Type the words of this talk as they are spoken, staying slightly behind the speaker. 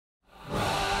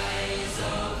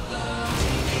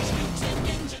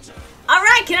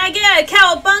Can I get a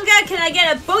cowabunga? Can I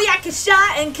get a booyaka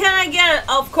shot? And can I get,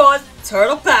 of course,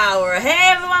 turtle power?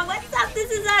 Hey everyone, what's up? This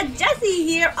is Jessie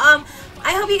here. I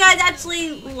hope you guys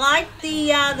actually liked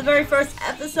the very first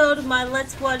episode of my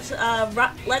Let's Watch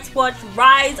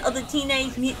Rise of the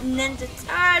Teenage Mutant Ninja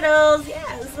Turtles.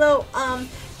 Yeah. So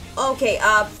okay.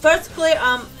 First, clear.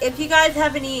 If you guys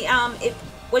have any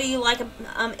what do you like?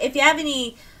 If you have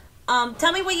any.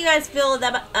 Tell me what you guys feel of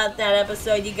that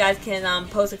episode. You guys can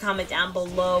post a comment down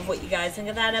below of what you guys think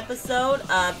of that episode,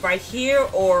 right here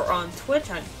or on Twitch.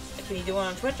 Can you do it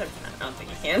on Twitch? I don't think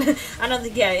you can. I don't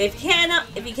think you can.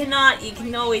 If you cannot, you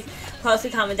can always post a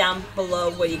comment down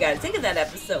below what you guys think of that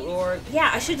episode. Or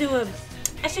yeah, I should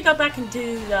go back and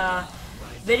do the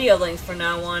video links from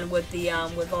now on with the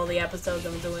with all the episodes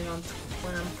I'm doing on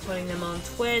when I'm putting them on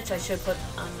Twitch. I should do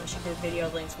video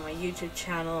links for my YouTube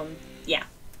channel. And yeah,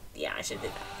 I should do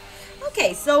that.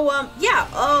 Okay, so,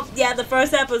 yeah, the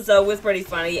first episode was pretty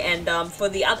funny, and, for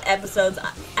the other episodes,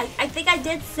 I think I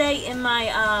did say in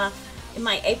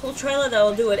my April trailer that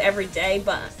I'll do it every day,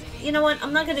 but, you know what,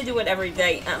 I'm not gonna do it every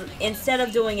day. Instead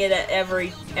of doing it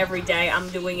every day, I'm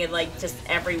doing it, like, just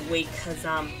every week, because,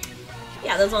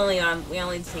 yeah, there's only, we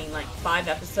only seen, like, 5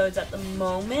 episodes at the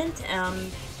moment.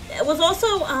 It was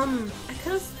also,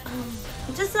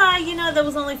 you know, there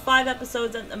was only 5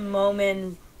 episodes at the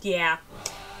moment. Yeah,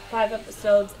 5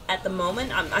 episodes at the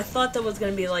moment. I thought there was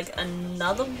gonna be like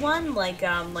another one, like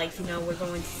you know, we're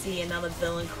going to see another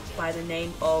villain by the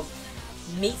name of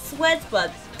Meat Sweats,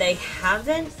 but they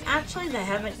haven't actually. They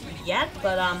haven't yet.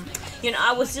 But you know,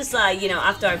 I was just you know,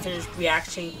 after I finished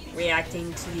reacting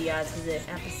to the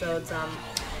episodes,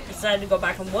 decided to go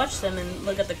back and watch them and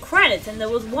look at the credits. And there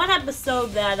was one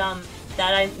episode that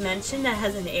I mentioned that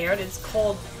hasn't aired. It's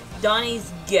called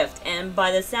Donnie's Gift, and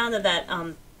by the sound of that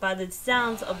of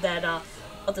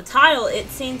the title, it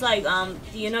seems like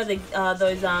you know,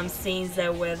 those scenes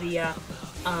there where the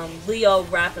Leo,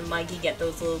 Raph, and Mikey get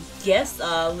those little gifts.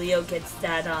 Leo gets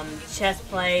that chest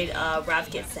plate,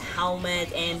 Raph gets the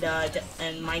helmet, and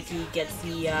Mikey gets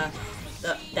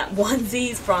that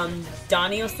onesies from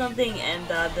Donnie or something. And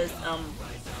this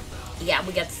yeah,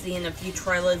 we got to see in a few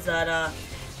trailers that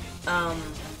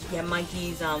yeah,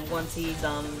 Mikey's onesies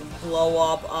blow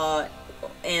up,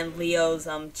 and Leo's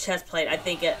chest plate. I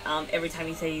think it every time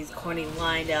he says he's corny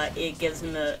line, it gives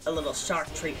him a little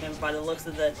shark treatment by the looks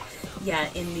of the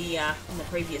in the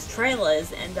previous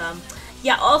trailers. And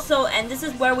yeah, also, and this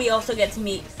is where we also get to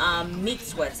meet Meat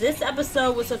Sweats. This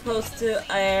episode was supposed to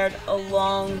air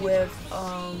along with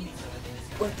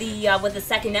the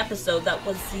second episode. That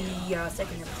was the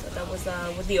second episode. That was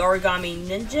with the Origami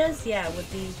Ninjas. Yeah, with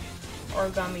the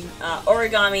Origami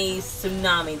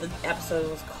Tsunami, the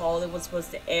episode was called. It was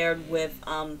supposed to air with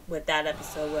that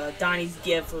episode. Donnie's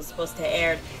Gift was supposed to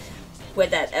air with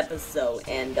that episode,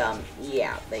 and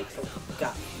yeah, they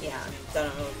forgot. Yeah, I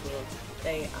don't know if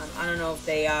they I don't know if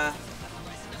they I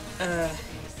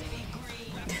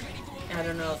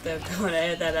don't know if they're gonna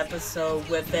air that episode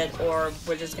with it, or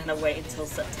we're just gonna wait until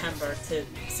September to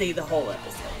see the whole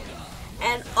episode.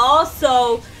 And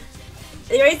also,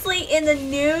 recently in the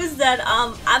news that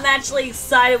I'm actually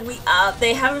excited. We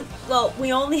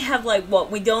only have like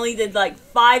we only did like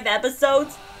 5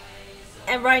 episodes,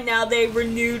 and right now they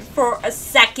renewed for a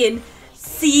second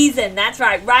season. That's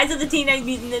right, Rise of the Teenage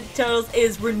Mutant Ninja Turtles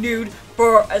is renewed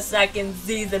for a second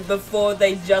season before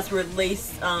they just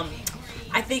released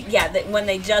I think when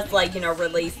they just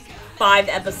released 5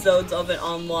 episodes of it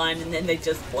online, and then they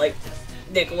just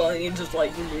Nickelodeon just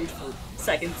renewed for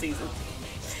second season.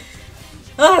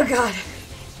 Oh god.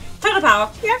 Turtle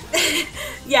power. Yeah.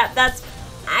 Yeah,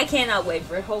 I cannot wait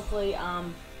for it. Hopefully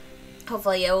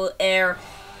it will air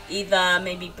either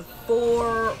maybe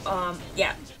before,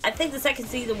 yeah, I think the second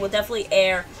season will definitely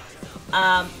air,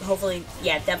 hopefully,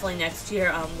 yeah, definitely next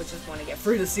year. We just want to get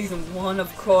through the season 1,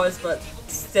 of course, but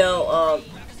still,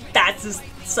 that's just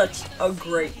such a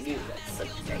great news. That's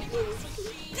such great news.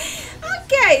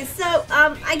 Okay, so,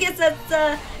 I guess that's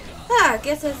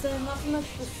not much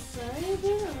to say.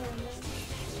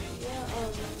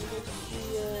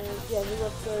 Yeah, new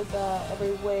episodes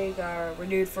every week are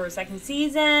renewed for a second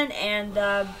season, and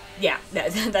yeah,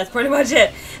 that's pretty much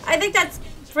it. I think that's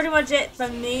pretty much it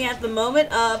from me at the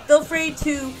moment. Feel free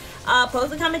to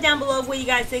post a comment down below of what you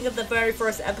guys think of the very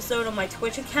first episode on my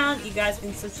Twitch account. You guys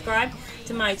can subscribe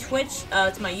to my Twitch,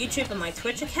 to my YouTube and my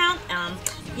Twitch account.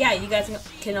 Yeah, you guys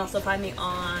can also find me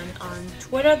on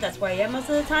Twitter. That's where I am most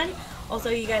of the time. Also,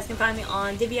 you guys can find me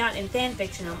on Deviant and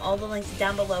Fanfiction. All the links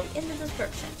down below in the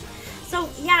description. So,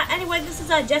 yeah, anyway, this is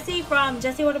Jessie from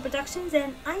Jessie Order Productions,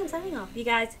 and I am signing off. You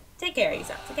guys, take care of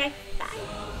yourselves, okay?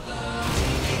 Bye.